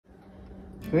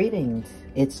Greetings,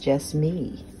 it's just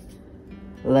me,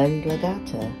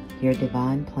 ◍𝞪𝞪𝞪, your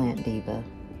divine plant diva.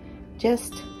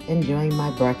 Just enjoying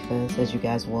my breakfast, as you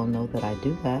guys well know that I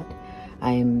do that.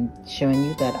 I am showing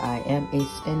you that I am a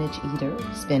spinach eater.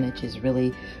 Spinach is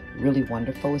really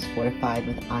wonderful. It's fortified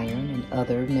with iron and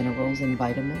other minerals and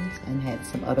vitamins, and had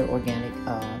some other organic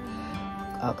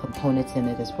components in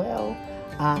it as well.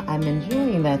 I'm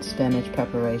enjoying that spinach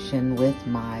preparation with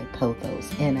my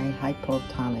pothos in a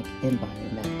hypotonic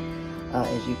environment.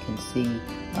 As you can see,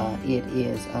 it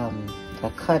is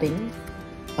a cutting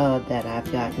that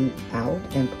I've gotten out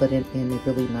and put it in a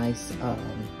really nice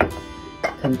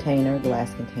container,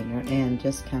 glass container, and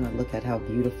just kind of look at how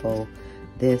beautiful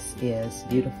this is.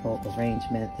 Beautiful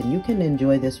arrangement. And you can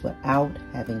enjoy this without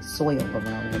having soil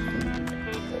around your food.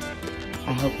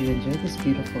 I hope you enjoy this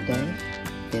beautiful day.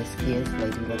 This is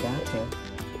Lady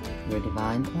 ◍𝞪𝞪𝞪, your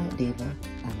divine plant diva,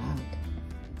 and